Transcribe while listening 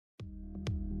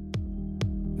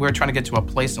We're trying to get to a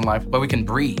place in life where we can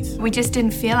breathe. We just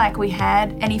didn't feel like we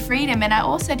had any freedom. And I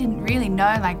also didn't really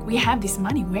know, like, we have this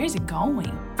money. Where is it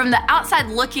going? From the outside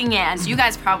looking in, you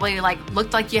guys probably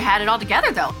looked like you had it all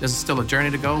together though. There's still a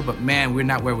journey to go, but man, we're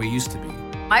not where we used to be.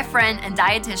 My friend and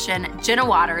dietitian, Jenna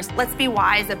Waters. Let's be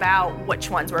wise about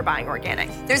which ones we're buying organic.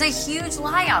 There's a huge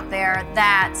lie out there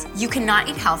that you cannot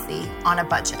eat healthy on a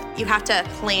budget. You have to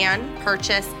plan,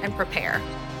 purchase, and prepare.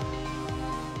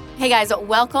 Hey guys,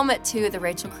 welcome to the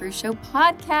Rachel Cruze Show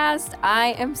podcast.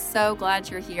 I am so glad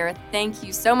you're here. Thank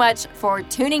you so much for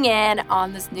tuning in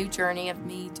on this new journey of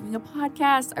me doing a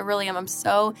podcast. I really am. I'm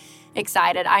so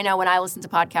excited. I know when I listen to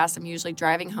podcasts, I'm usually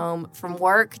driving home from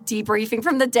work, debriefing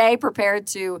from the day, prepared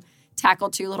to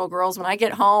tackle two little girls when I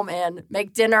get home and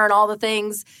make dinner and all the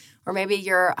things. Or maybe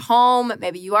you're home,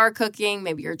 maybe you are cooking,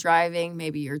 maybe you're driving,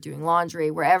 maybe you're doing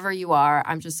laundry. Wherever you are,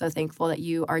 I'm just so thankful that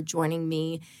you are joining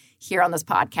me here on this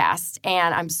podcast.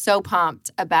 And I'm so pumped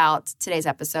about today's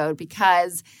episode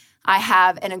because I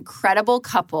have an incredible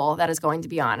couple that is going to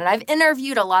be on. And I've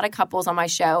interviewed a lot of couples on my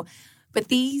show, but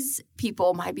these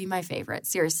people might be my favorite.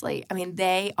 Seriously. I mean,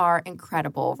 they are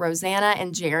incredible. Rosanna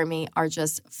and Jeremy are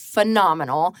just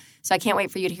phenomenal. So I can't wait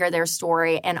for you to hear their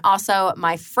story. And also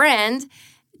my friend,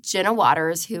 Jenna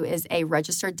Waters, who is a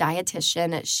registered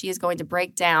dietitian. She is going to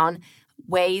break down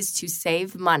ways to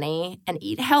save money and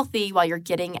eat healthy while you're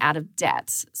getting out of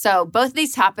debt. So both of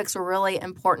these topics were really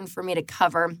important for me to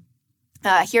cover,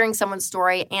 hearing someone's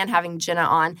story and having Jenna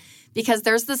on, because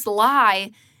there's this lie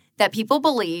that people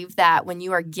believe that when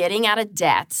you are getting out of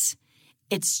debt,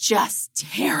 it's just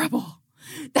terrible.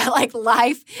 That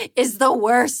life is the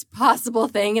worst possible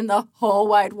thing in the whole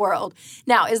wide world.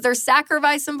 Now, is there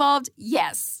sacrifice involved?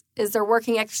 Yes. Is there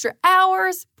working extra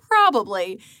hours?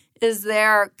 Probably. Is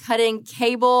there cutting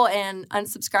cable and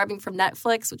unsubscribing from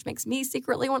Netflix, which makes me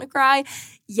secretly want to cry?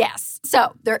 Yes.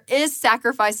 So there is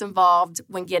sacrifice involved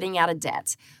when getting out of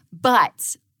debt.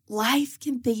 But life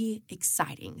can be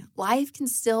exciting. Life can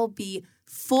still be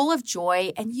full of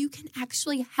joy, and you can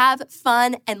actually have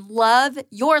fun and love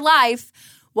your life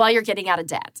while you're getting out of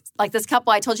debt. Like this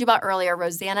couple I told you about earlier,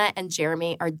 Rosanna and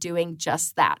Jeremy, are doing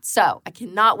just that. So I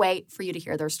cannot wait for you to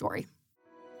hear their story.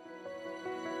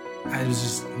 I was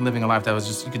just living a life that was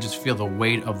just, you could just feel the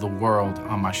weight of the world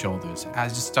on my shoulders. I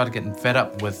just started getting fed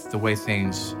up with the way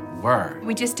things were.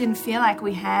 We just didn't feel like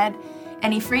we had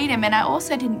any freedom. And I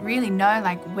also didn't really know,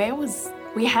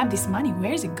 we have this money,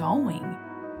 where is it going?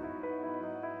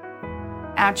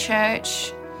 Our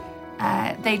church,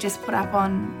 they just put up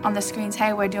on the screens,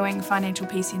 hey, we're doing Financial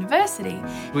Peace University.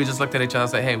 We just looked at each other and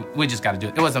said, hey, we just got to do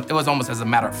it. It was almost as a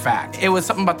matter of fact. It was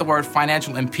something about the word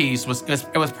financial and peace.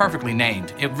 It was perfectly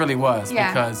named. It really was.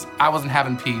 Yeah. Because I wasn't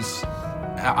having peace.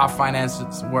 Our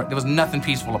finances there was nothing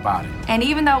peaceful about it. And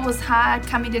even though it was hard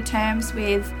coming to terms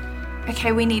with,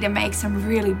 okay, we need to make some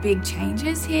really big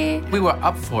changes here. We were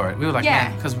up for it. We were like,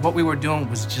 man, because what we were doing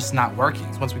was just not working.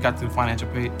 Once we got through financial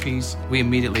peace, we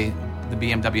immediately, the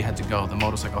BMW had to go, the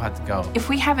motorcycle had to go. If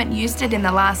we haven't used it in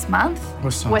the last month, we're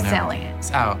selling it.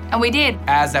 It's out. And we did.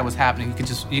 As that was happening,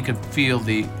 you could feel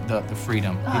the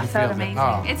freedom. Oh, it felt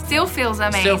amazing. It still feels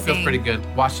amazing. It still feels pretty good.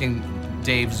 Watching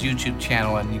Dave's YouTube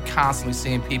channel and you constantly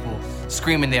seeing people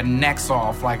screaming their necks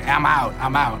off, like, I'm out,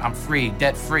 I'm free,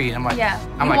 debt free. And I'm like,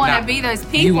 you want to be those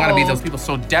people. You want to be those people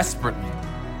so desperately.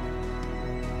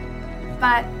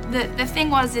 But the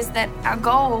thing is that our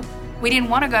goal, we didn't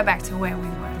want to go back to where we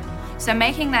were. So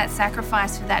making that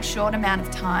sacrifice for that short amount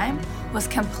of time was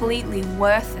completely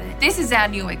worth it. This is our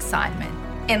new excitement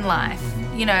in life.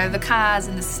 Mm-hmm. You know, the cars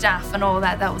and the stuff and all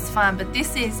that was fun. But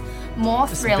this is more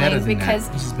thrilling because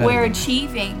we're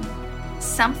achieving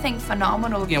something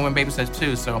phenomenal. You know, we're baby steps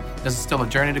too, so there's still a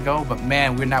journey to go, but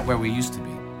man, we're not where we used to be.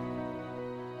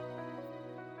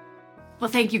 Well,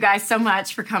 thank you guys so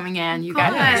much for coming in. You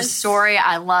guys have your story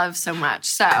I love so much.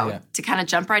 So to kind of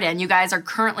jump right in, you guys are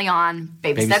currently on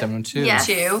Baby Step 2. Yes,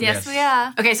 we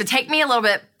are. Okay, so take me a little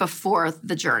bit before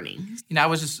the journey. You know, I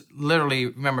was just literally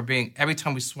remember every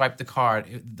time we swiped the card,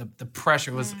 the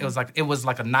pressure was it was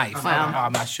like a knife.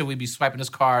 Wow. Should we be swiping this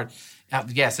card?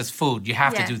 Yes, it's food. You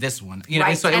have to do this one. You know,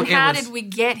 right. So and how did we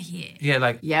get here?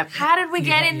 Yeah, How did we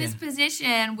get in this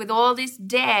position with all this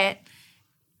debt?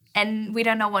 And we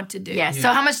don't know what to do. Yeah.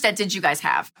 So how much debt did you guys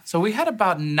have? So we had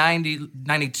about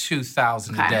 $92,000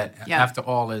 in debt after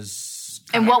all is.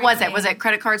 And what was it? Was it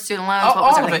credit card, student loans?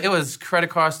 All of it. It was credit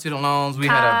card, student loans. We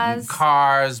had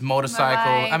cars,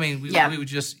 motorcycle. I mean, we would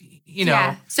just, you know.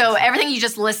 Yeah. So everything you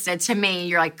just listed to me,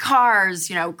 you're like cars,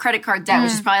 credit card debt,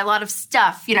 which is probably a lot of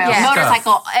stuff,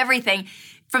 motorcycle, everything.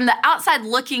 from the outside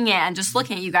looking in, just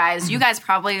looking at you guys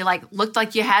probably like looked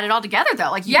like you had it all together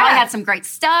though. Like you probably had some great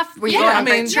stuff. Were you going on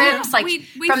great trips? Like we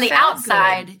from the felt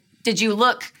outside, good. did you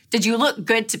look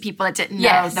good to people that didn't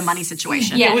know the money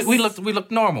situation? Yes. We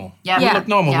looked normal. Yeah. We looked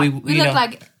normal. Yeah. We looked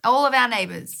like all of our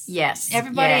neighbors. Yes.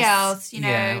 Everybody else, you know,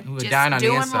 Yeah, we were just dying on the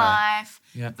doing inside. life.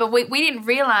 Yeah. But we didn't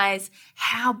realize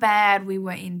how bad we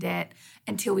were in debt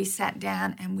until we sat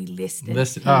down and we listed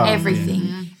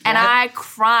everything. And I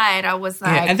cried. I was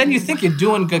like... Yeah, and then you think you're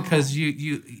doing good because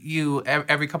you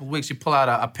every couple of weeks you pull out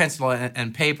a pencil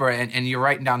and paper and you're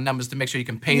writing down numbers to make sure you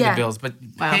can pay the bills. But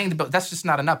paying the bill, that's just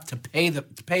not enough to pay the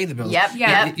bills.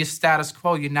 Yep. Your status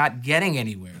quo, you're not getting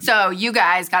anywhere. So you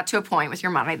guys got to a point with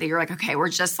your money that you're like, okay, we're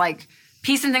just like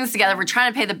piecing things together. We're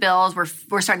trying to pay the bills.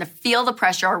 We're starting to feel the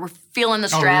pressure. We're feeling the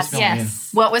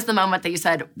stress. What was the moment that you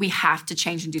said, we have to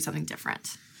change and do something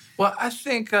different? Well, I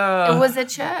think it was a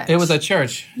church. It was a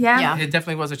church. Yeah. It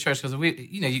definitely was a church because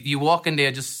you walk in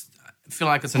there just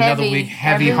feeling like it's another Heavy. week,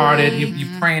 heavy-hearted.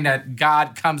 You're praying that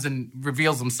God comes and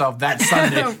reveals himself that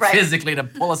Sunday physically to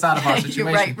pull us out of our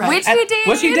situation. Right. Which he did.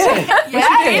 Which he did. He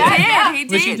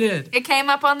did. Which he did. It came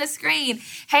up on the screen.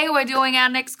 Hey, we're doing our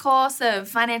next course of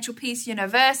Financial Peace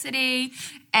University.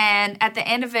 And at the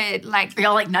end of it, like... Are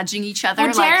y'all like nudging each other?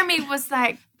 Well, Jeremy was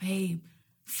like, babe,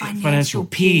 financial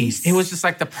peace. It was just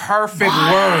like the perfect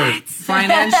word.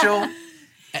 Financial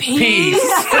peace.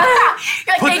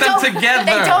 Put them together.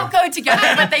 They don't go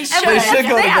together, but they should. They should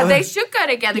go together. They should go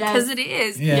together because it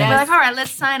is. Yeah. We're like, all right,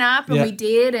 let's sign up. And we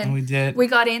did. And we did. We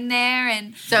got in there.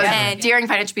 And so during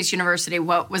Financial Peace University,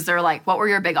 what were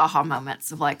your big aha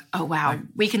moments of like, oh, wow,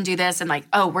 we can do this. And like,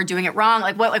 oh, we're doing it wrong.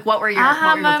 What were your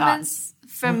aha thoughts? moments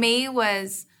for me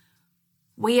was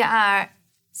we are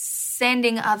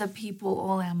sending other people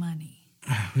all our money.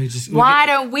 Why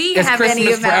don't we it's have Christmas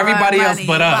any of for our everybody own else money,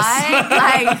 but us.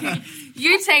 right? Like,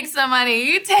 you take some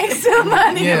money, you take some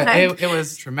money. Yeah, like, it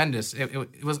was tremendous.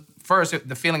 It was first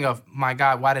the feeling of, my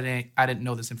God, why I didn't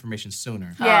know this information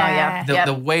sooner?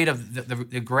 The weight of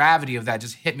the gravity of that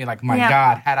just hit me like, my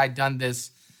God, had I done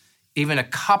this even a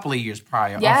couple of years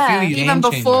prior, a few years, even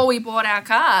before we bought our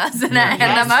cars and the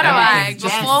motorbike,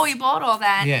 before we bought all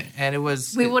that, and it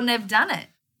was we wouldn't have done it.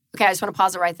 Okay, I just want to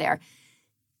pause it right there.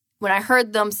 When I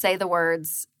heard them say the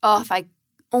words, oh, if I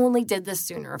only did this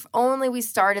sooner, if only we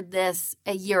started this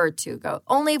a year or two ago,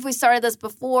 only if we started this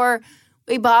before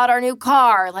we bought our new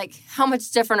car, like how much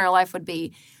different our life would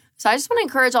be. So I just want to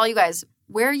encourage all you guys,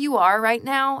 where you are right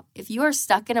now, if you are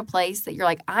stuck in a place that you're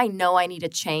like, I know I need to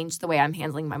change the way I'm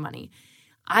handling my money.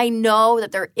 I know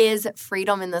that there is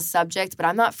freedom in this subject, but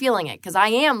I'm not feeling it because I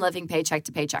am living paycheck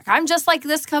to paycheck. I'm just like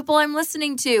this couple I'm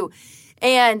listening to.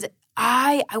 And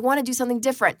I want to do something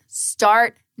different.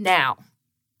 Start now.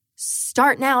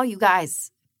 Start now, you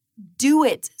guys. Do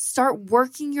it. Start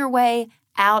working your way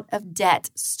out of debt.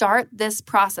 Start this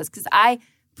process because I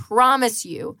promise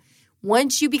you,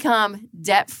 once you become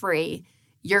debt-free,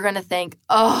 you're going to think,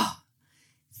 oh,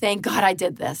 thank God I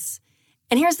did this.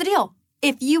 And here's the deal.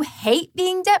 If you hate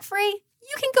being debt-free,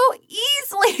 you can go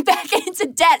easily back into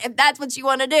debt if that's what you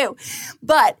want to do.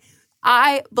 But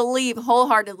I believe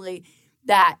wholeheartedly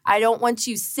that I don't want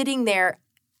you sitting there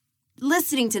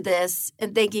listening to this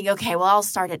and thinking, okay, well, I'll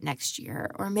start it next year.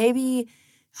 Or maybe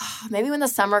when the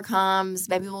summer comes,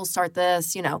 maybe we'll start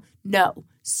this, No,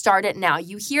 start it now.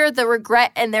 You hear the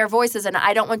regret in their voices, and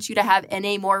I don't want you to have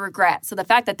any more regret. So the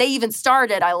fact that they even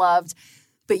started, I loved.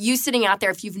 But you sitting out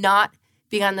there, if you've not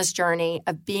begun this journey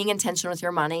of being intentional with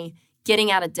your money,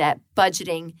 getting out of debt,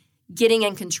 budgeting, getting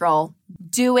in control,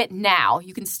 do it now.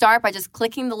 You can start by just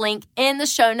clicking the link in the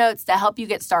show notes to help you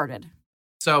get started.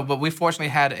 So, but we fortunately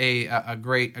had a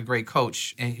great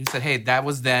coach, and he said, hey, that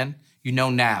was then,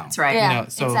 now. That's right. Yeah,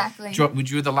 so exactly. We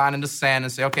drew the line in the sand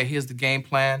and say, okay, here's the game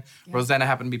plan. Yeah. Rosanna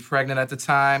happened to be pregnant at the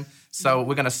time, so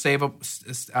we're going to save up,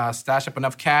 stash up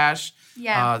enough cash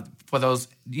for those,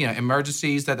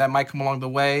 emergencies that might come along the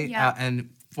way. Yeah.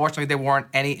 And fortunately, there weren't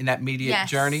any in that immediate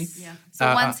journey. Yeah.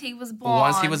 So once he was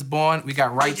born, we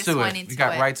got right to it. We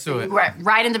got right to it.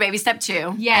 Right into baby step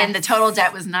 2. Yes. And the total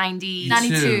debt was $92,000.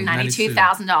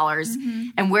 Mm-hmm.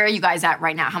 And where are you guys at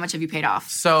right now? How much have you paid off?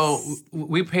 So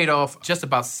we paid off just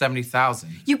about $70,000.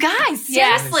 You guys,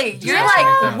 seriously, you're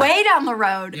like way down the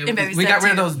road in baby step 2. We got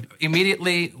rid of those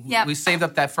immediately. Yep. We saved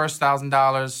up that first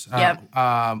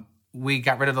 $1,000. We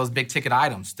got rid of those big ticket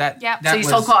items. So you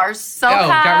sold cars.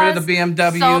 Got rid of the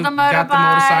BMW. Sold the motorbike. Got the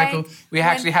motorcycle. We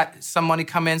actually had some money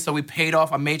come in, so we paid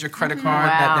off a major credit card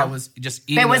that was just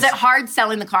eating. But was it hard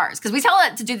selling the cars? Because we tell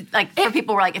it to do, like, for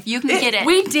people were like, if you can get it.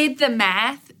 We did the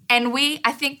math, And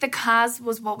I think the cars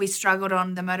was what we struggled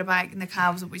on, the motorbike and the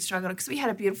car was what we struggled on because we had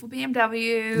a beautiful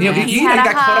BMW. Yeah, you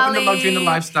got caught up in the luxury and the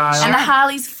lifestyle. And the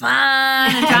Harley's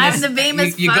fun, and driving the Beam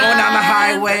is fun. You're going down the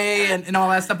highway and all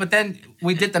that stuff. But then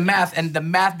we did the math, and the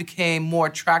math became more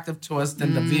attractive to us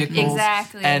than the vehicles.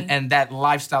 Exactly. And that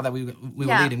lifestyle that we were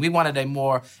leading. We wanted a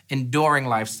more enduring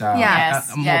lifestyle,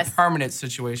 a more permanent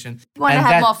situation. We wanted to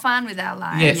have more fun with our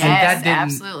lives. Yes, and that didn't,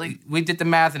 absolutely. We did the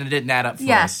math, and it didn't add up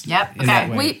for us. Yep.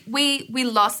 Okay. We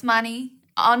lost money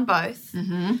on both.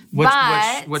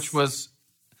 Which was...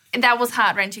 That was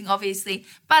heart-wrenching, obviously.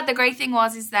 But the great thing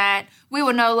is that we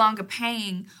were no longer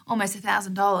paying almost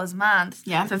 $1,000 a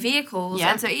month for vehicles.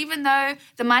 And so even though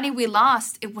the money we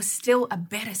lost, it was still a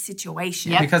better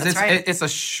situation. Because it's a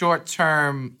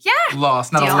short-term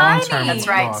loss, not a long-term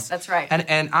loss. That's right.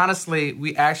 And honestly,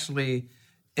 we actually,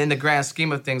 in the grand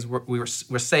scheme of things, we're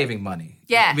saving money.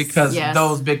 Yes. Because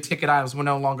those big-ticket items we're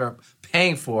no longer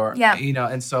paying for.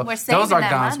 And so those are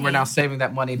gone. So we're now saving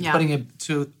that money, putting it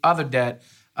to other debt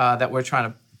that we're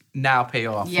trying to now pay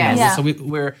off. So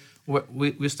we're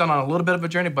still on a little bit of a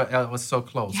journey, but it was so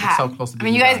close. It's so close to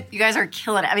being done. You guys are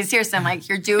killing it. I mean, seriously, I'm like,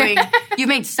 you've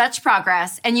made such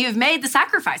progress, and you've made the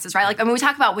sacrifices, right? Like, we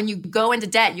talk about when you go into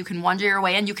debt, you can wander your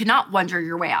way in. You cannot wander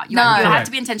your way out. You have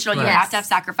to be intentional. You have to have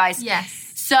sacrifice. Yes.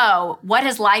 So, what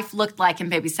has life looked like in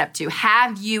Baby Step 2?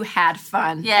 Have you had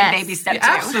fun in Baby Step 2?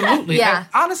 Absolutely. And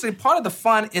honestly, part of the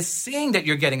fun is seeing that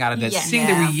you're getting out of debt, seeing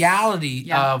the reality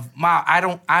of,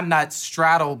 wow, I'm not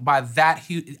straddled by that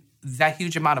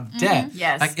huge amount of debt.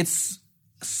 Like, it's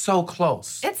so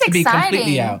close. It's to exciting. Be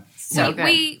completely out. So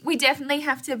we definitely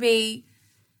have to be.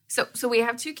 So we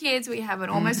have 2 kids. We have an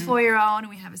almost 4-year-old and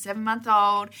we have a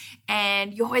 7-month-old.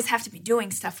 And you always have to be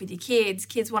doing stuff with your kids.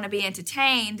 Kids want to be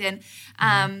entertained.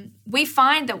 And we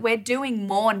find that we're doing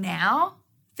more now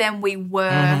than we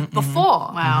were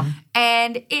before. Wow.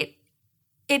 And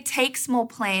it takes more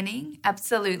planning,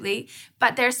 absolutely.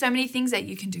 But there are so many things that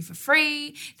you can do for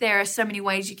free. There are so many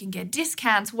ways you can get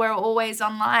discounts. We're always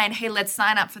online. Hey, let's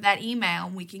sign up for that email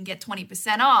and we can get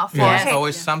 20% off. Yeah, it's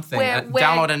always something.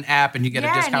 Download an app and you get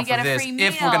a discount for this.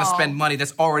 If we're going to spend money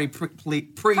that's already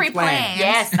pre-planned.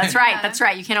 Yes, that's right. That's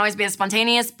right. You can't always be as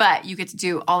spontaneous, but you get to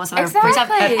do all this other free stuff.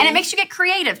 And it makes you get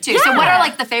creative, too. Yeah. So what are,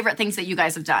 like, the favorite things that you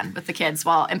guys have done with the kids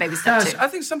while in Baby Step 2? I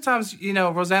think sometimes,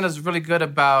 Rosanna's really good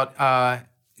about...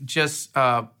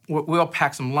 we'll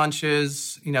pack some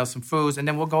lunches, some foods, and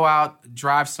then we'll go out,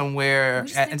 drive somewhere,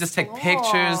 and just take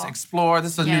pictures, explore.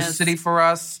 This is a new city for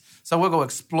us. So we'll go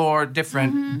explore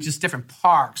different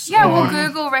parks. Yeah, we'll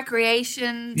Google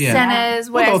recreation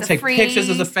centers. We'll go take pictures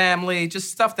as a family,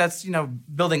 just stuff that's,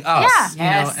 building us.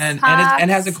 And it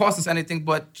hasn't cost us anything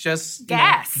but just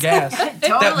gas.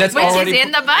 Totally. Which is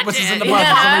in the budget. Which is in the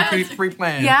budget, so we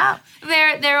pre-planned. Yeah.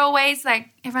 They're always like,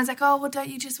 everyone's like, oh, well, don't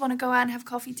you just want to go out and have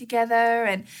coffee together?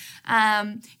 And,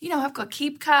 I've got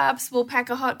keep cups. We'll pack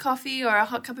a hot coffee or a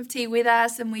hot cup of tea with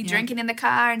us and we drink it in the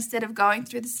car instead of going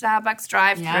through the Starbucks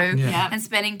drive-thru and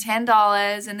spending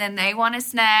 $10. And then they want a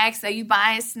snack, so you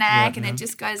buy a snack and it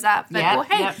just goes up. But,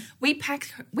 we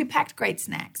packed great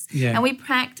snacks. Yeah. And we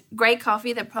packed great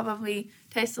coffee that probably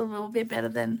tastes a little bit better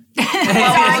than You're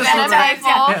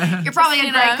probably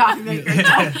a great coffee maker.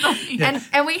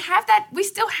 And we have that. We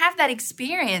still have that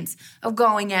experience of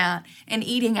going out and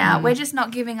eating out. We're just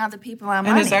not giving other people our money.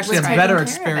 And it's actually a better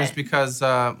experience because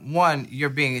one,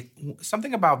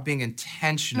 something about being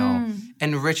intentional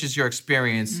enriches your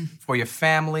experience for your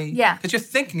family. Yeah, because you're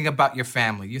thinking about your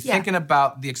family. You're thinking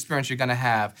about the experience you're going to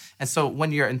have, and so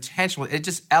when you're intentional, it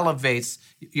just elevates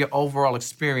your overall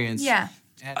experience. Yeah.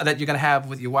 That you're going to have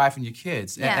with your wife and your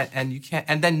kids. And you can't,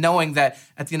 and then knowing that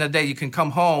at the end of the day, you can come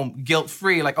home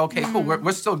guilt-free, like, okay, cool,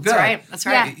 we're still good. That's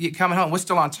right. Yeah. You're coming home, we're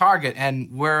still on target,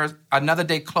 and we're another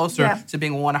day closer to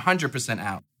being 100%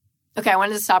 out. Okay, I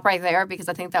wanted to stop right there because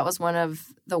I think that was one of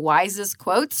the wisest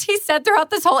quotes he said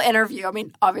throughout this whole interview. I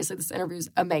mean, obviously this interview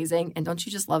is amazing, and don't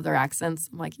you just love their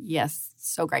accents? I'm like, yes,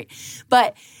 so great.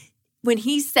 But when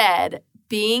he said,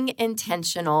 being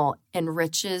intentional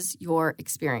enriches your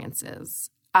experiences,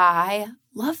 I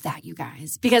love that, you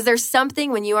guys, because there's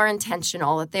something when you are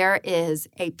intentional that there is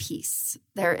a peace,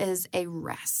 there is a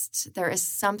rest, there is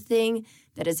something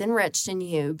that is enriched in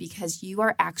you because you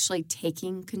are actually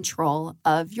taking control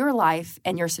of your life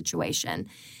and your situation.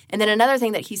 And then another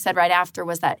thing that he said right after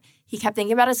was that he kept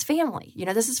thinking about his family.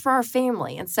 This is for our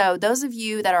family. And so those of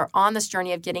you that are on this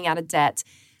journey of getting out of debt,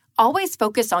 always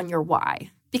focus on your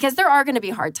why. Because there are going to be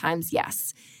hard times,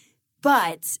 yes.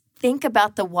 But think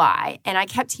about the why. And I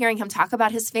kept hearing him talk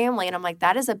about his family. And I'm like,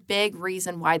 that is a big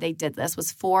reason why they did this,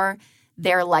 was for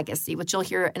their legacy, which you'll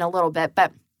hear in a little bit.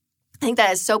 But I think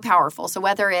that is so powerful. So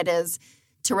whether it is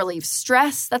to to relieve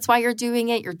stress. That's why you're doing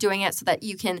it. You're doing it so that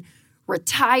you can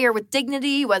retire with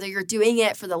dignity, whether you're doing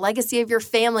it for the legacy of your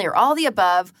family or all the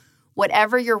above.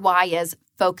 Whatever your why is,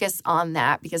 focus on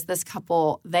that, because this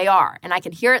couple, they are. And I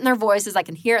can hear it in their voices. I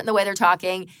can hear it in the way they're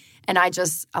talking. And I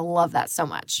love that so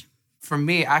much. For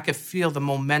me, I could feel the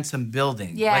momentum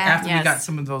building. Yeah. Like after we got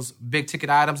some of those big ticket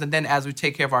items, and then as we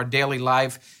take care of our daily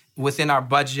life within our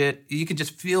budget, you can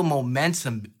just feel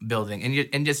momentum building, and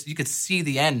you could see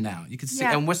the end now. You could see,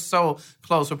 and we're so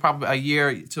close. We're probably a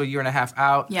year to a year and a half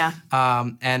out. Yeah.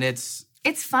 And it's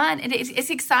fun. It's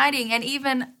exciting, and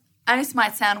even, I know this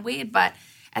might sound weird, but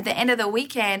at the end of the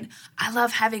weekend, I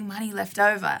love having money left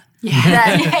over. Yeah.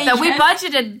 That we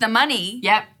budgeted the money.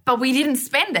 Yep. But we didn't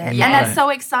spend it. Yeah. And that's so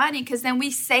exciting, because then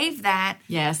we save that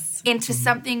yes. into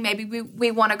something. Maybe we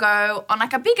want to go on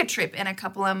like a bigger trip in a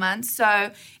couple of months.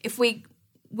 So if we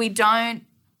don't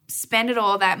spend it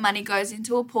all, that money goes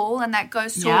into a pool, and that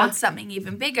goes towards something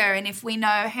even bigger. And if we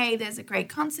know, hey, there's a great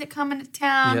concert coming to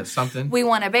town, something. We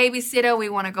want a babysitter, we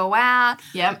want to go out.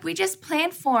 Yep. We just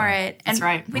plan for it. And that's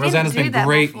right. Rosanna's didn't do been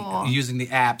great before. using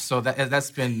the app, so that's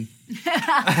been.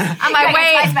 I'm like,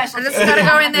 wait, I just gotta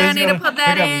go in there. I need to put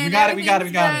that in. We got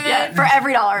it. Yeah, for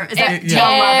every $1. Is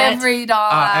that every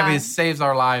dollar? It saves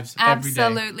our lives every day.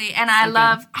 Absolutely. And I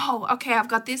love, okay, I've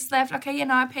got this left. Okay,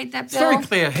 I paid that bill. It's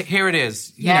very clear. Here it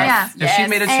is. Yes. If she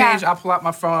made a change, I'll pull out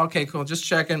my phone. Okay, cool. Just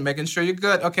checking, making sure you're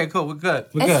good. Okay, cool. We're good.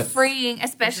 It's freeing,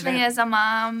 especially as a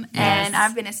mom. And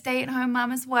I've been a stay-at-home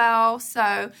mom as well.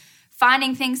 So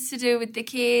finding things to do with the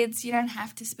kids. You don't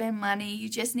have to spend money. You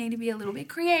just need to be a little bit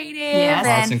creative. Yes.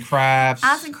 Arts and crafts.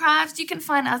 Arts and crafts. You can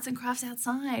find arts and crafts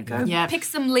outside. Go pick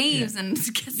some leaves and get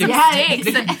some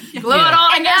sticks and glue it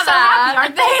all and together. So happy,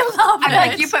 aren't they? love I feel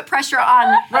like you put pressure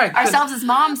on ourselves as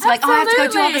moms to like, I have to go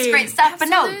do all this great stuff. But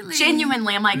no,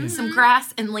 genuinely, I'm like, some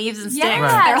grass and leaves and sticks.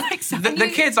 Right. They're like, so the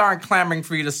kids aren't clamoring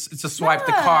for you to swipe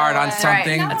the card on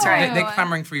something. That's right. They're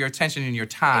clamoring for your attention and your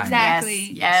time.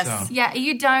 Exactly. Yes. So. Yeah,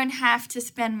 you don't have to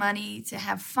spend money to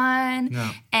have fun.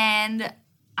 No. And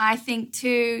I think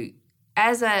too,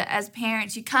 as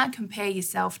parents, you can't compare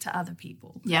yourself to other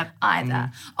people.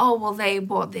 Either. Oh, well, they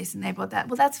bought this and they bought that.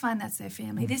 Well, that's fine. That's their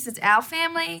family. This is our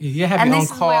family. You have your own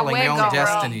calling, your own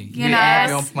destiny. You know, have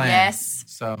your own plan. Yes.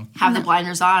 So have the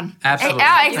blinders on. Absolutely.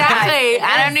 Exactly.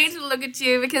 I don't need to look at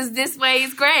you because this way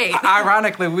is great.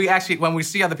 Ironically, we actually, when we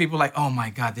see other people, like, oh my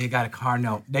God, they got a car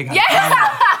note. They got a car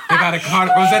note. They got a car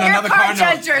note. Was that another car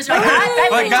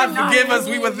note? Like, God forgive us.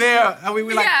 We were there. And we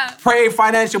pray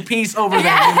financial peace over them.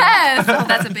 Yes. Oh,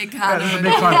 that's a big car note. That's a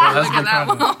big car note. That's a big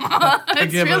car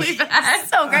note. It's really bad.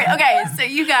 So great. Okay, so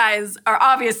you guys are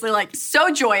obviously like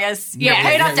so joyous. You're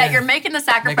paid off debt. You're making the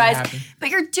sacrifice, but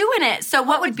you're doing it. So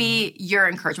what would be your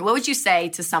encouragement? What would you say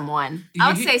to someone?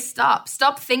 I would say stop.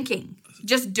 Stop thinking.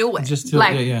 Just do it. Just do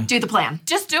it. Do the plan.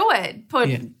 Just do it.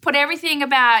 Put everything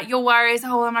about your worries.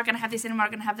 Oh, I'm not going to have this and I'm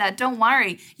not going to have that. Don't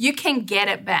worry. You can get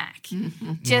it back.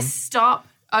 Just stop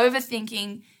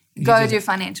overthinking. Go do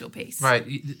financial peace. Right.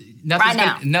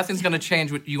 Nothing's going to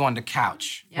change with you on the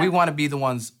couch. We want to be the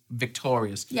ones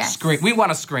victorious. Yes. Scream. We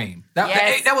want to scream.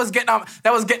 That was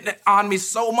getting on me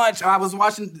so much. I was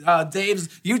watching Dave's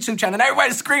YouTube channel and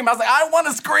everybody screamed. I was like, I want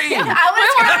to scream.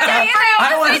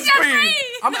 I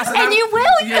want to scream. And you will.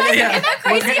 Isn't that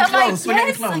crazy? We're getting close.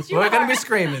 We're going to be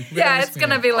screaming. It's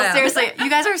going to be loud. Seriously, you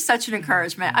guys are such an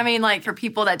encouragement. I mean, like for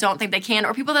people that don't think they can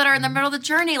or people that are in the middle of the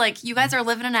journey, like you guys are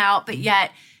living it out, but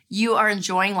yet you are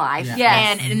enjoying life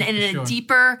and in a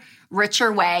deeper,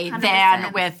 richer way 100%.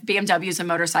 Than with BMWs and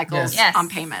motorcycles on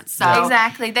payments. So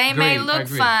exactly. They may look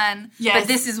fun, but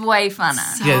this is way funner.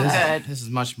 So good. This is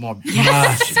much more.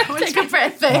 Take a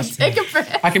breath, babe. Take a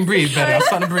breath. I can breathe better. I'm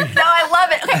starting to breathe. No, I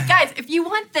love it. Okay, guys, if you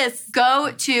want this,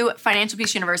 go to Financial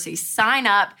Peace University. Sign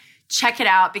up. Check it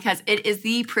out because it is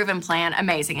the proven plan.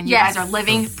 Amazing. And you guys are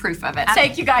living proof of it.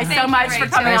 Thank you guys so much for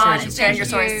coming on and sharing your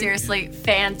story. Seriously,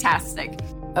 fantastic.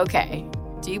 Okay.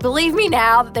 Do you believe me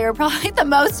now that they were probably the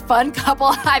most fun couple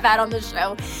I've had on the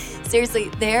show? Seriously,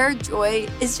 their joy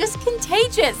is just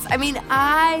contagious. I mean,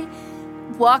 I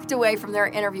walked away from their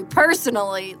interview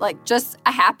personally, like just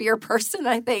a happier person,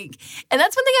 I think. And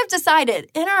that's one thing I've decided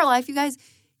in our life, you guys,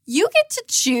 you get to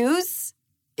choose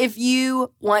if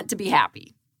you want to be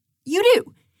happy. You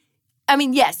do. I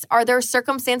mean, yes, are there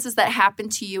circumstances that happen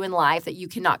to you in life that you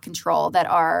cannot control that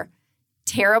are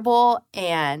terrible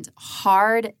and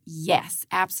hard? Yes,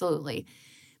 absolutely.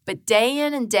 But day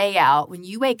in and day out, when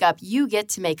you wake up, you get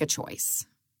to make a choice.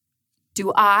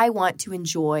 Do I want to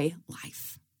enjoy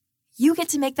life? You get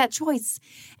to make that choice.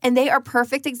 And they are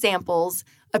perfect examples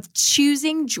of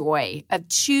choosing joy, of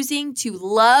choosing to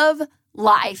love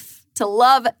life, to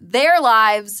love their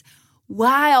lives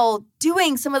while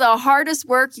doing some of the hardest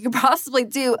work you could possibly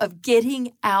do of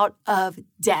getting out of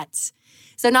debt.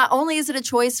 So not only is it a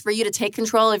choice for you to take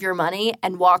control of your money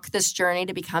and walk this journey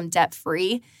to become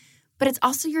debt-free, but it's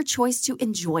also your choice to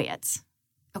enjoy it.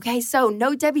 Okay, so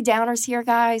no Debbie Downers here,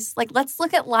 guys. Like, let's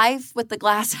look at life with the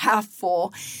glass half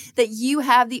full, that you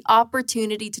have the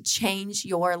opportunity to change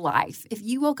your life. If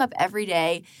you woke up every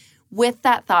day with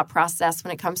that thought process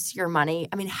when it comes to your money,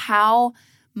 I mean, how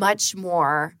much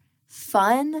more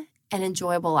fun and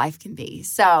enjoyable life can be.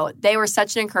 So they were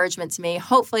such an encouragement to me.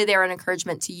 Hopefully they were an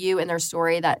encouragement to you in their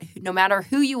story, that no matter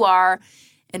who you are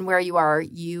and where you are,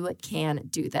 you can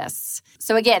do this.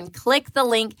 So again, click the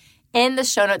link in the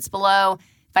show notes below.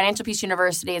 Financial Peace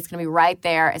University, it's going to be right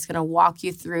there. It's going to walk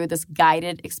you through this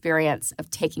guided experience of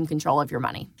taking control of your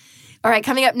money. All right,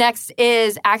 coming up next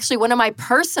is actually one of my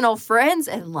personal friends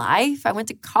in life. I went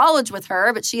to college with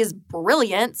her, but she is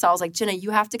brilliant. So I was like, Jenna,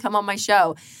 you have to come on my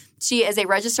show. She is a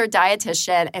registered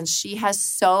dietitian, and she has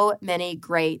so many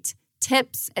great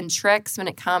tips and tricks when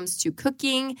it comes to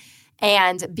cooking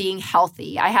and being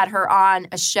healthy. I had her on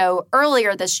a show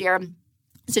earlier this year,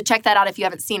 so check that out if you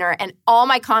haven't seen her. And all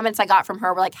my comments I got from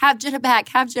her were like, have Jenna back,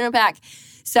 have Jenna back.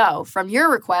 So from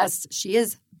your request, she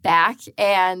is back,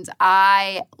 and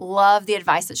I love the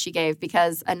advice that she gave,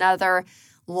 because another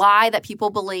lie that people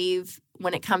believe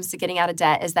when it comes to getting out of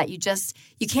debt is that you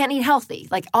can't eat healthy.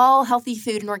 Like, all healthy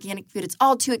food and organic food, it's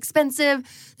all too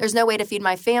expensive. There's no way to feed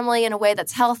my family in a way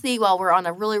that's healthy while we're on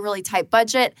a really, really tight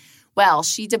budget. Well,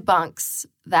 she debunks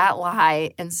that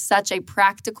lie in such a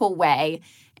practical way,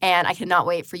 and I cannot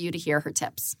wait for you to hear her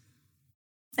tips.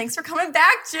 Thanks for coming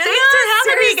back, Jenna. Thanks for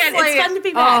having me again. It's fun to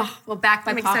be back. Oh, well, back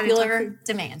by popular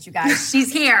demand, you guys.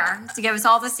 She's here to give us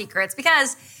all the secrets,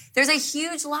 because there's a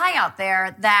huge lie out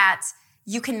there that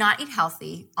you cannot eat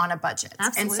healthy on a budget.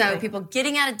 Absolutely. And so people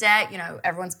getting out of debt,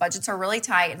 everyone's budgets are really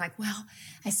tight, and like, well,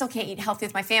 I still can't eat healthy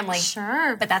with my family.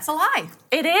 Sure. But that's a lie.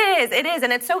 It is.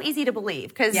 And it's so easy to believe,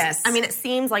 because, Yes. it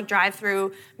seems like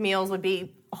drive-through meals would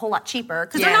be a whole lot cheaper,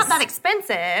 because Yes. they're not that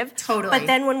expensive. Totally. But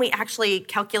then when we actually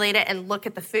calculate it and look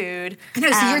at the food. No,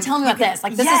 so you're telling me about this.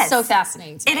 Like, this is so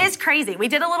fascinating to me. It is crazy. We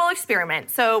did a little experiment.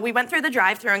 So we went through the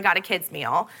drive-through and got a kid's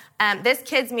meal. This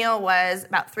kid's meal was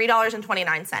about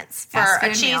 $3.29 for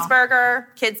a cheeseburger,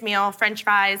 kid's meal, French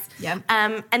fries. Yep.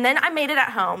 And then I made it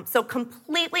at home. So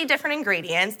completely different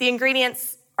ingredients. The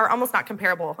ingredients are almost not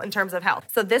comparable in terms of health.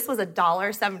 So this was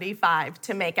 $1.75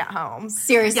 to make at home.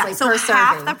 Seriously, yeah, so per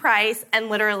half serving. the price, and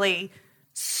literally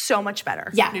so much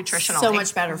better. Yeah, nutritional. so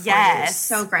much better for Yes.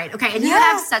 you. So great. Okay, and you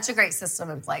have such a great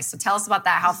system in place. So tell us about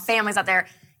that, how families out there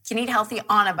can eat healthy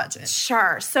on a budget.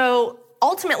 Sure. So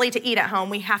ultimately, to eat at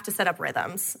home, we have to set up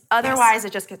rhythms. Otherwise,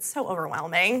 it just gets so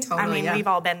overwhelming. Totally, we've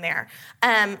all been there.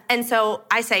 And so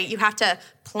I say you have to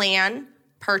plan,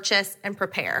 purchase, and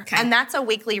prepare. Okay. And that's a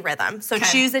weekly rhythm. So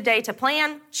choose a day to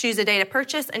plan, choose a day to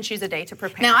purchase, and choose a day to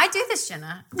prepare. Now, I do this,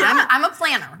 Jenna. Yeah. I'm a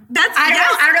planner.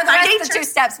 I don't know the by rest of nature. the 2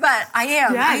 steps, but I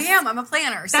am. Yes. I'm a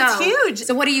planner. That's huge.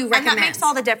 So what do you recommend? And that makes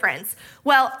all the difference.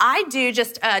 Well, I do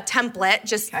just a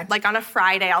template, like on a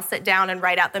Friday, I'll sit down and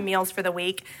write out the meals for the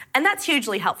week. And that's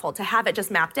hugely helpful to have it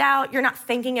just mapped out. You're not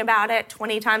thinking about it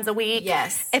 20 times a week.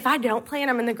 Yes. If I don't plan,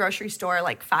 I'm in the grocery store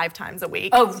like 5 times a week.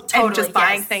 Oh, totally, And just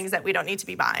buying yes. things that we don't need to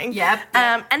be buying. Yep.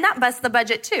 And that busts the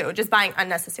budget too, just buying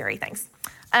unnecessary things.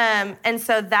 And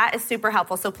so that is super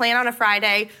helpful. So plan on a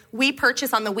Friday. We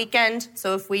purchase on the weekend.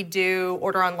 So if we do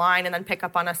order online and then pick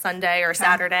up on a Sunday or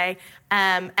Saturday,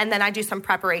 and then I do some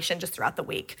preparation just throughout the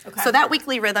week. Okay. So that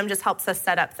weekly rhythm just helps us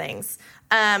set up things.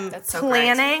 That's so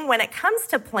Planning, when it comes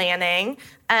to planning,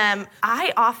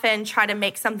 I often try to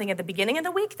make something at the beginning of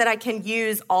the week that I can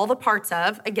use all the parts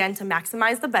of, again, to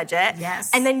maximize the budget.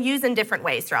 Yes. And then use in different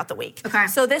ways throughout the week. Okay.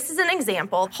 So this is an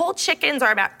example. Whole chickens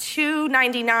are about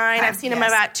 $2.99. I've seen them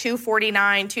about $2.49,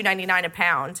 $2.99 a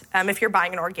pound if you're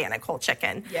buying an organic whole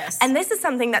chicken. Yes. And this is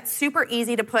something that's super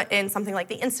easy to put in something like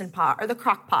the Instant Pot or the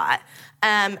Crock Pot.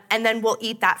 And then we'll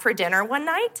eat that for dinner one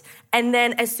night. And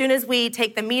then as soon as we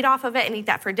take the meat off of it and eat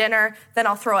that for dinner, then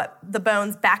I'll throw the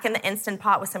bones back in the Instant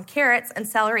Pot with some carrots and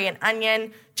celery and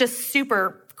onion, just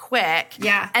super quick.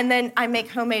 Yeah. And then I make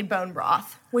homemade bone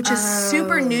broth, which is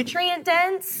super nutrient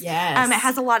dense. Yes. It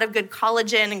has a lot of good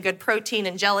collagen and good protein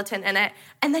and gelatin in it.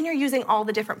 And then you're using all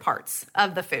the different parts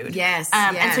of the food. Yes,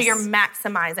 And so yes. you're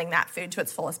maximizing that food to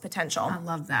its fullest potential. I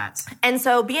love that. And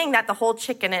so being that the whole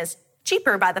chicken is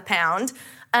cheaper by the pound.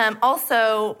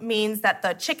 Also means that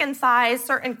the chicken thighs,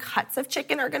 certain cuts of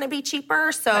chicken are going to be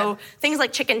cheaper. So things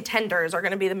like chicken tenders are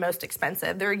going to be the most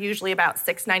expensive. They're usually about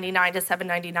 $6.99 to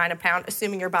 $7.99 a pound,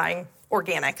 assuming you're buying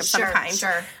organic of some kind.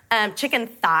 Sure. Chicken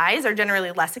thighs are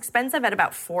generally less expensive at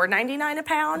about $4.99 a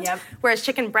pound, whereas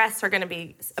chicken breasts are going to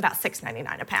be about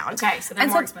 $6.99 a pound. Okay, so they're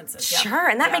more expensive. Sure,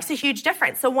 and that makes a huge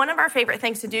difference. So one of our favorite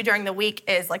things to do during the week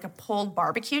is like a pulled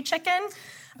barbecue chicken.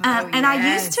 And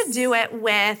I used to do it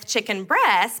with chicken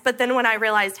breasts, but then when I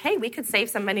realized, hey, we could save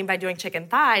some money by doing chicken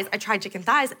thighs, I tried chicken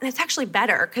thighs, and it's actually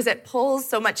better because it pulls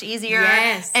so much easier.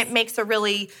 Yes. It makes a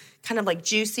really kind of like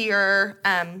juicier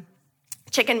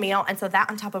chicken meal, and so that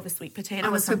on top of a sweet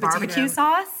potato with some barbecue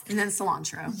sauce. And then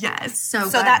cilantro. Yes. So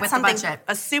good that's with something, the budget.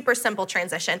 a super simple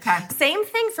transition. Okay. Same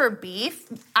thing for beef.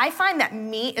 I find that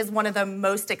meat is one of the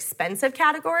most expensive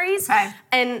categories. Okay.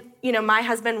 And, my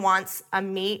husband wants a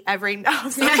meat every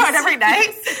night.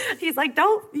 He's like,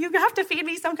 you have to feed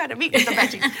me some kind of meat with the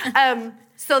veggies.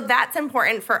 So that's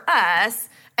important for us.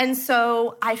 And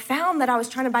so I found that I was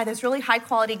trying to buy this really high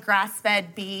quality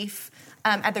grass-fed beef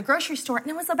at the grocery store, and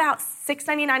it was about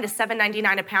 $6.99 to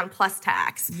 $7.99 a pound plus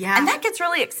tax. Yeah. And that gets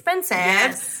really expensive.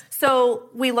 Yes. So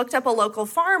we looked up a local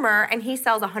farmer, and he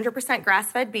sells 100%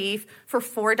 grass-fed beef for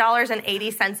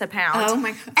 $4.80 a pound. Oh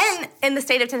my gosh. And in the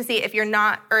state of Tennessee, if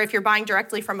you're buying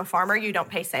directly from a farmer, you don't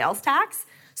pay sales tax.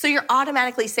 So you're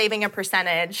automatically saving a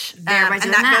percentage. By and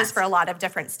doing that that goes for a lot of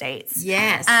different states.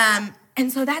 Yes.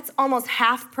 And so that's almost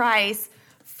half price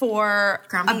for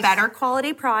a better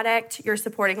quality product. You're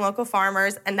supporting local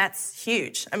farmers, and that's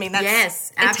huge. I mean,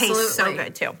 yes, it tastes so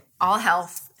good too. All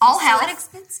health. All health.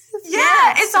 Inexpensive.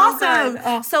 Yeah, it's so awesome. Good.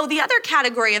 Oh. So the other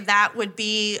category of that would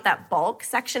be that bulk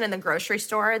section in the grocery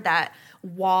store, that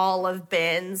wall of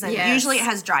bins, and usually it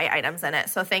has dry items in it.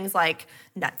 So things like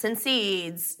nuts and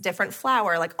seeds, different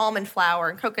flour, like almond flour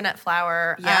and coconut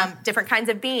flour, different kinds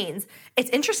of beans. It's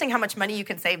interesting how much money you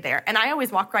can save there. And I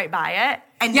always walk right by it.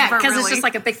 And because it's just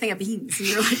like a big thing of beans. And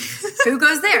you're like, who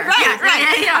goes there?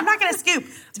 Right. I'm not going to scoop.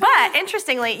 But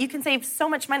interestingly, you can save so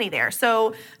much money there.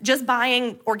 So just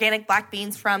buying organic black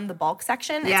beans from the bulk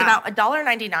section, it's about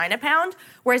 $1.99 a pound.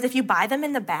 Whereas if you buy them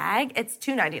in the bag, it's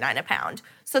 $2.99 a pound.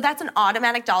 So that's an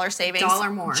automatic dollar savings.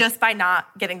 $1 more. Just by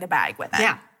not getting the bag with it.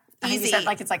 Yeah. Easy. You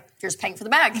said it's like you're just paying for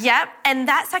the bag. Yep. And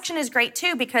that section is great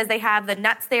too because they have the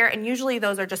nuts there, and usually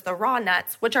those are just the raw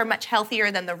nuts, which are much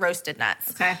healthier than the roasted nuts.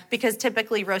 Okay. Because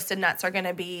typically roasted nuts are going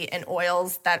to be in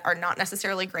oils that are not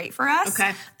necessarily great for us.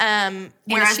 Okay.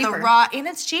 Whereas the raw, and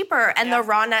it's cheaper, and the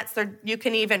raw nuts, you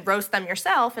can even roast them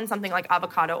yourself in something like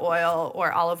avocado oil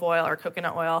or olive oil or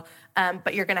coconut oil.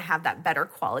 But you're going to have that better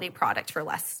quality product for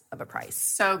less of a price.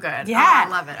 So good. Yeah.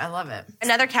 Oh, I love it.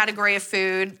 Another category of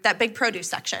food, that big produce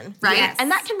section, right? Yes.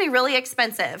 And that can be really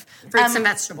expensive. Fruits and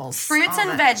vegetables. Fruits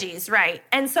and veggies, right.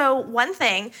 And so one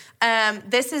thing,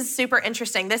 this is super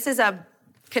interesting. This is a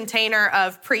container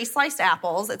of pre-sliced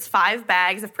apples. It's 5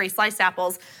 bags of pre-sliced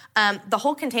apples. The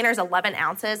whole container is 11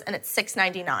 ounces, and it's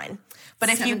 $6.99. But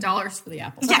if $7 for the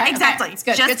apples. Yeah, okay, exactly. Okay. It's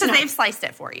good. Just because they've sliced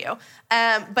it for you.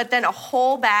 But then a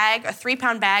whole bag, a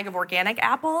 3-pound bag of organic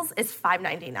apples is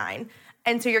 $5.99.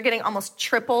 And so you're getting almost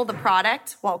triple the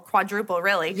product, well, quadruple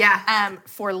really,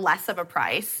 for less of a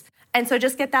price. And so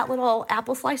just get that little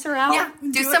apple slicer out. Yeah,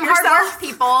 do some hard work,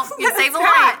 people. You save a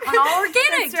lot on all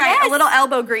organic. That's right. Yes. A little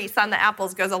elbow grease on the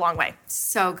apples goes a long way.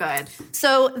 So good.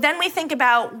 So then we think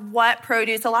about what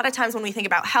produce. A lot of times when we think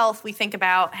about health, we think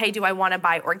about, hey, do I want to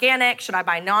buy organic? Should I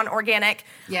buy non-organic?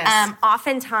 Yes.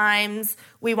 Oftentimes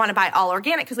we want to buy all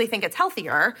organic because we think it's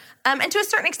healthier. And to a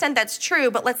certain extent that's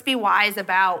true, but let's be wise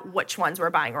about which ones we're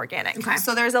buying organic. Okay.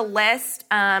 So there's a list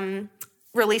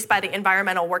released by the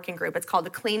Environmental Working Group. It's called the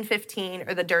Clean 15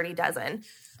 or the Dirty Dozen.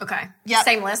 Okay. Yep.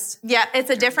 Same list? Yeah, it's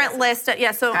a different list.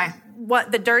 So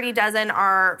what the Dirty Dozen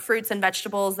are fruits and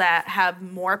vegetables that have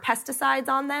more pesticides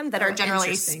on them that are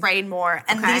generally sprayed more.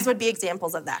 And these would be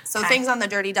examples of that. So things on the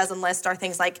Dirty Dozen list are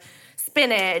things like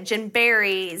spinach and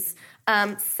berries,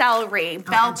 celery,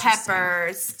 bell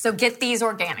peppers. So get these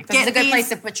organic. This is a good place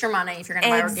to put your money if you're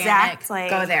going to buy organic.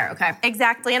 Go there. Okay.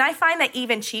 Exactly. And I find that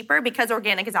even cheaper, because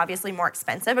organic is obviously more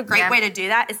expensive, a great way to do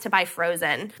that is to buy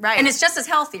frozen. Right. And it's just as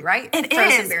healthy, right? It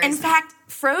frozen is. Berries. In fact,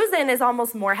 frozen is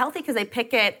almost more healthy because they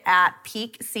pick it at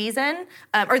peak season,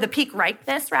 or the peak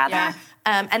ripeness, rather. Yeah.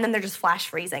 And then they're just flash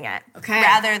freezing it. Okay.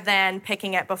 Rather than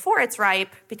picking it before it's ripe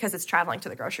because it's traveling to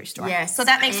the grocery store. Yes. So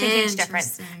that makes a huge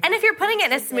difference. And if you're putting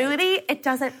it in a smoothie, it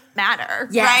doesn't matter.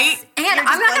 Yes. Right? And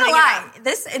I'm not going to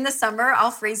lie. In the summer,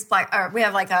 I'll freeze, we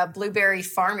have like a blueberry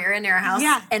farm area near our house.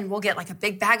 Yeah. And we'll get like a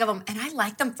big bag of them. And I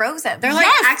like them frozen. They're like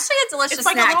actually a delicious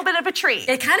snack. It's like a little bit of a treat.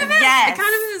 It kind of is. Yes. It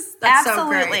kind of is. That's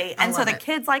Absolutely. So great. And so the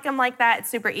kids like them like that. It's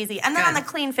super easy. And then on the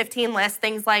Clean 15 list,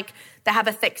 things like that have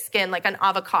a thick skin, like an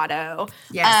avocado.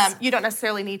 Yes. You don't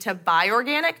necessarily need to buy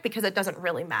organic because it doesn't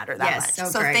really matter that much.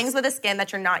 So things with a skin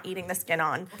that you're not eating the skin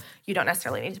on, you don't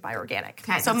necessarily need to buy organic.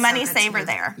 Okay, so money saver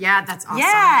there. Yeah, that's awesome.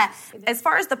 Yeah. As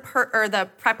far as the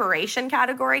preparation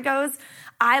category goes,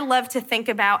 I love to think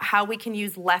about how we can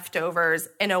use leftovers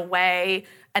in a way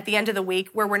at the end of the week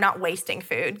where we're not wasting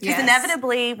food. Because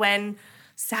inevitably when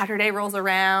Saturday rolls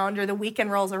around or the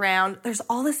weekend rolls around, there's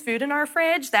all this food in our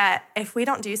fridge that if we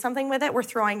don't do something with it, we're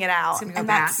throwing it out. It's gonna go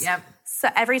bad. Yep. So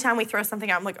every time we throw something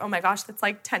out, I'm like, oh my gosh, that's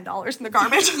like $10 in the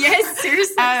garbage. Yes,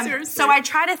 seriously. So I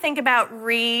try to think about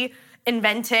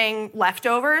reinventing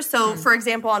leftovers. So for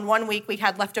example, on one week we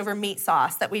had leftover meat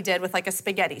sauce that we did with like a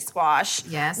spaghetti squash.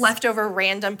 Yes. Leftover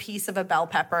random piece of a bell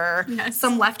pepper. Yes.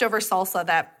 Some leftover salsa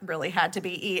that really had to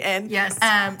be eaten. Yes.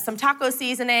 Some taco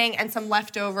seasoning and some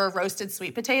leftover roasted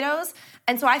sweet potatoes.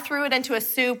 And so I threw it into a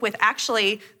soup with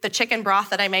actually the chicken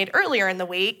broth that I made earlier in the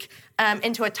week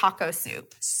into a taco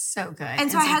soup. So good.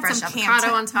 And so I had some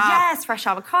avocado on top. Yes, fresh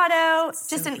avocado.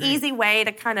 Just an easy way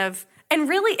to kind of, and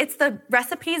really it's the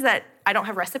recipes that I don't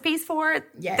have recipes for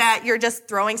that you're just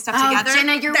throwing stuff together.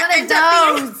 Jenna, you're one of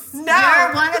those. No.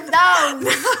 You're one of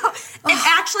those. It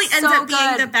actually ends up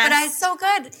being the best. But it's so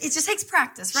good. It just takes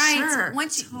practice, right? Sure,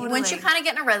 once you kind of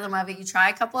get in a rhythm of it, you try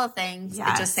a couple of things, it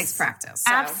just takes practice.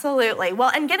 So. Absolutely.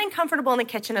 Well, and getting comfortable in the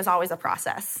kitchen is always a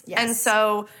process. Yes. And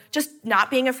so just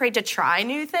not being afraid to try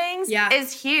new things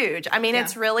is huge. I mean,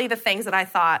 it's really the things that I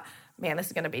thought, man, this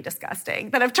is going to be disgusting,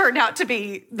 that have turned out to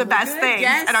be the best things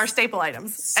and our staple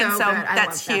items. So and so good.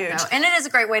 that's huge. And it is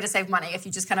a great way to save money if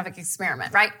you just kind of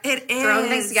experiment, right? It is. Throwing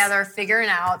things together, figuring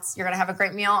out. You're going to have a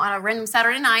great meal on a random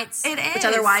Saturday night. It is. Which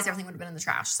otherwise everything would have been in the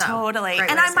trash. So totally.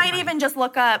 And I might even just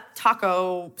look up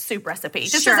taco soup recipe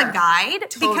just as a guide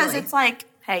because it's like,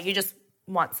 hey, you just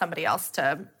want somebody else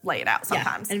to lay it out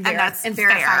sometimes. And that's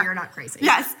verify fair. You're not crazy.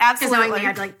 Yes, absolutely. Because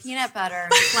I'd like peanut butter,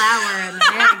 flour, and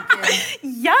an egg.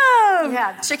 Yum.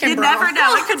 Yeah, chicken You broth. never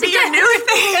know. It could be your new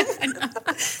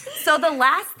thing. So the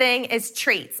last thing is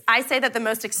treats. I say that the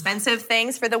most expensive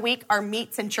things for the week are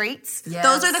meats and treats. Yes.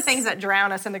 Those are the things that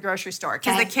drown us in the grocery store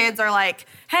because the kids are like,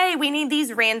 hey, we need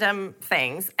these random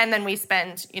things. And then we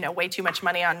spend, way too much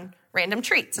money on random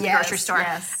treats in the grocery store.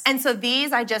 Yes. And so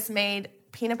these I just made.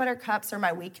 Peanut butter cups are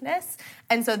my weakness.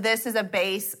 And so this is a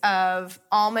base of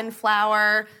almond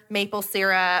flour, maple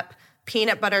syrup,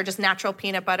 peanut butter, just natural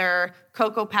peanut butter,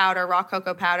 cocoa powder, raw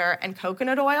cocoa powder, and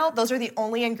coconut oil. Those are the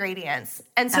only ingredients.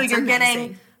 And so you're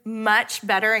getting much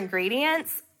better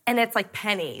ingredients, and it's like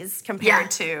pennies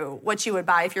compared to what you would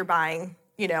buy if you're buying,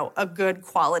 a good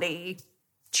quality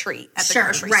treat at the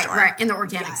grocery store. Right, in the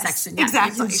organic section. Yeah.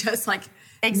 Exactly. You can just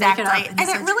Exactly. make it up And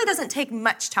it really doesn't take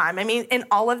much time. I mean, in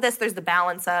all of this, there's the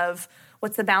balance of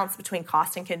what's the balance between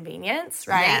cost and convenience,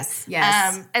 right?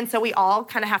 Yes. And so we all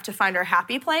kind of have to find our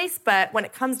happy place. But when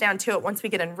it comes down to it, once we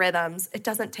get in rhythms, it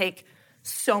doesn't take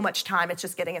so much time. It's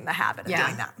just getting in the habit of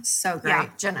doing that. So great. Yeah.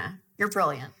 Jenna, you're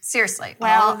brilliant. Seriously.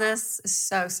 Well, all of this is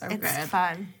so good. It's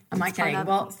fun. I'm not kidding.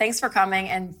 Well, thanks for coming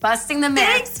and busting the myth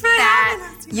Thanks for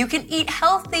that you can eat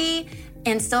healthy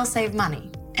and still save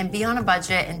money. And be on a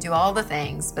budget and do all the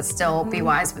things, but still be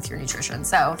wise with your nutrition.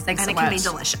 So thanks so much. And it can be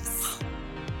delicious.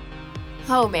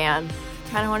 Oh man, I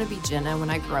kind of want to be Jenna when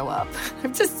I grow up.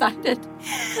 I've decided.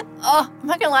 Oh, I'm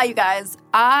not gonna lie, you guys.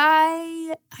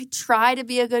 I try to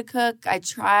be a good cook. I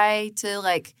try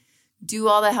to do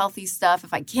all the healthy stuff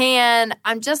if I can.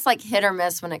 I'm just hit or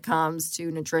miss when it comes to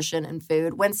nutrition and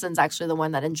food. Winston's actually the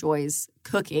one that enjoys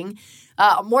cooking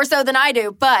more so than I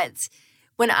do, but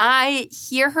when I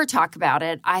hear her talk about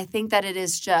it, I think that it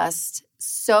is just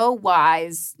so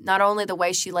wise, not only the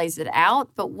way she lays it out,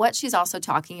 but what she's also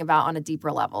talking about on a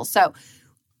deeper level. So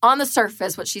on the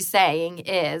surface, what she's saying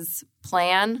is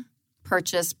plan,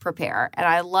 purchase, prepare. And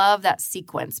I love that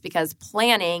sequence because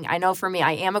planning, I know for me,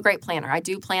 I am a great planner. I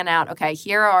do plan out, okay,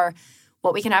 here are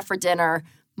what we can have for dinner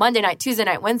Monday night, Tuesday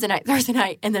night, Wednesday night, Thursday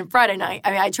night, and then Friday night.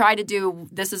 I mean, I try to do,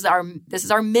 this is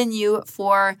our menu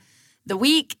for the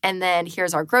week, and then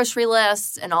here's our grocery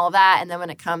list and all of that. And then when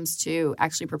it comes to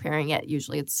actually preparing it,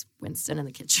 usually it's Winston in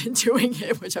the kitchen doing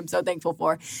it, which I'm so thankful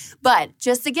for. But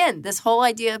just again, this whole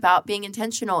idea about being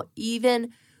intentional,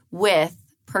 even with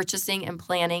purchasing and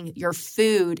planning your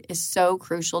food, is so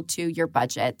crucial to your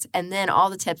budget. And then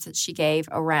all the tips that she gave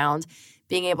around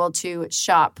being able to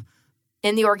shop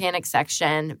in the organic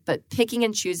section, but picking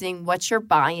and choosing what you're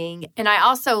buying. And I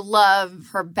also love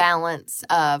her balance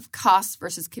of cost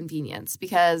versus convenience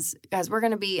because, guys, we're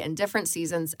going to be in different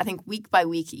seasons, I think week by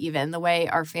week even, the way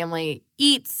our family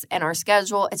eats and our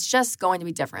schedule, it's just going to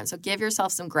be different. So give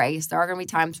yourself some grace. There are going to be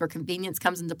times where convenience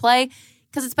comes into play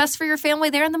because it's best for your family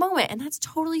there in the moment, and that's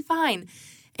totally fine.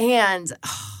 And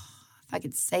if I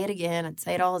could say it again, I'd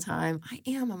say it all the time.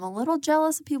 I'm a little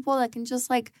jealous of people that can just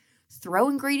like throw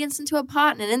ingredients into a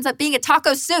pot and it ends up being a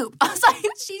taco soup. I was like,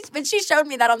 when she showed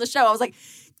me that on the show, I was like,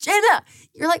 Jenna,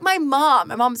 you're like my mom.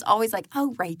 My mom's always like,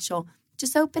 oh, Rachel,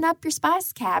 just open up your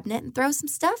spice cabinet and throw some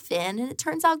stuff in and it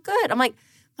turns out good. I'm like,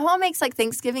 my mom makes like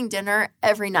Thanksgiving dinner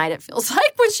every night, it feels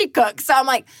like, when she cooks. So I'm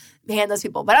like, man, those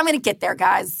people. But I'm going to get there,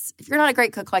 guys. If you're not a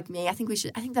great cook like me, I think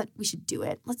that we should do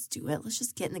it. Let's do it. Let's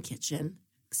just get in the kitchen,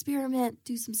 experiment,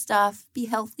 do some stuff, be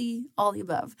healthy, all the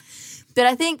above. But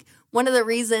I think one of the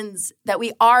reasons that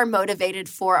we are motivated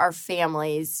for our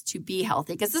families to be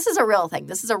healthy, because this is a real thing.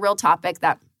 This is a real topic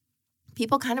that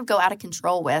people kind of go out of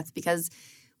control with, because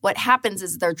what happens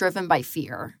is they're driven by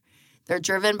fear. They're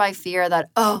driven by fear that,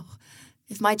 oh,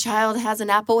 if my child has an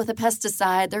apple with a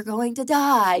pesticide, they're going to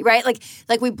die, right?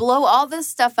 Like we blow all this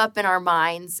stuff up in our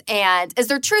minds. And is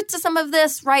there truth to some of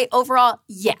this, right? Overall,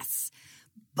 yes.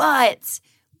 But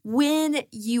when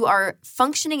you are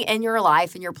functioning in your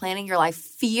life and you're planning your life,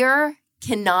 fear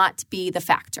cannot be the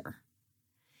factor.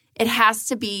 It has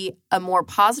to be a more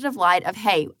positive light of,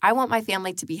 hey, I want my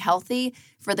family to be healthy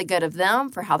for the good of them,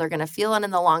 for how they're going to feel and in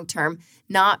the long term,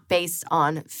 not based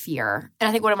on fear. And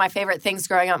I think one of my favorite things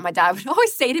growing up, my dad would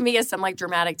always say to me as some like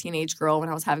dramatic teenage girl when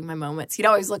I was having my moments, he'd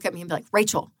always look at me and be like,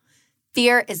 Rachel,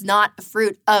 fear is not a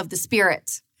fruit of the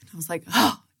Spirit. And I was like,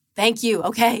 oh, thank you.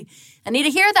 Okay. I need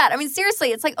to hear that. I mean,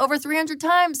 seriously, it's like over 300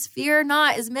 times fear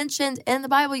not is mentioned in the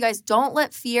Bible. You guys, don't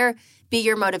let fear be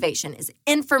your motivation. Is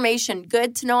information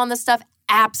good to know on this stuff?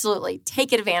 Absolutely.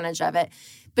 Take advantage of it.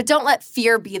 But don't let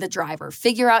fear be the driver.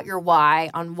 Figure out your why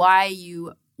on why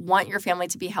you want your family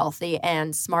to be healthy,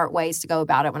 and smart ways to go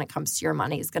about it when it comes to your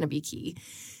money is going to be key.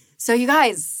 So you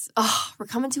guys, we're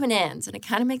coming to an end, and it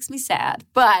kind of makes me sad.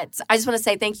 But I just want to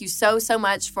say thank you so, so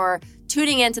much for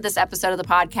tuning into this episode of the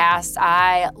podcast.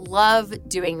 I love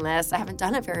doing this. I haven't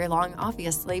done it very long,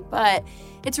 obviously, but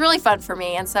it's really fun for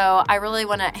me. And so I really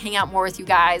want to hang out more with you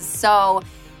guys. So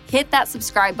hit that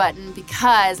subscribe button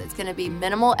because it's going to be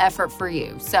minimal effort for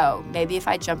you. So maybe if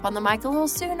I jump on the mic a little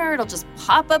sooner, it'll just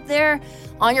pop up there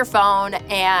on your phone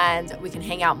and we can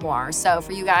hang out more. So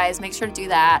for you guys, make sure to do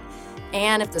that.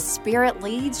 And if the Spirit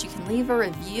leads, you can leave a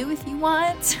review if you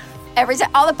want. Every time,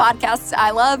 all the podcasts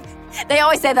I love, they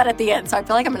always say that at the end. So I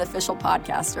feel like I'm an official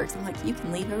podcaster because I'm like, you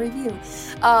can leave a review.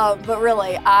 But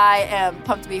really, I am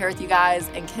pumped to be here with you guys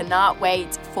and cannot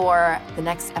wait for the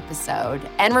next episode.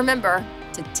 And remember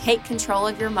to take control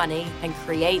of your money and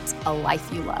create a life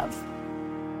you love.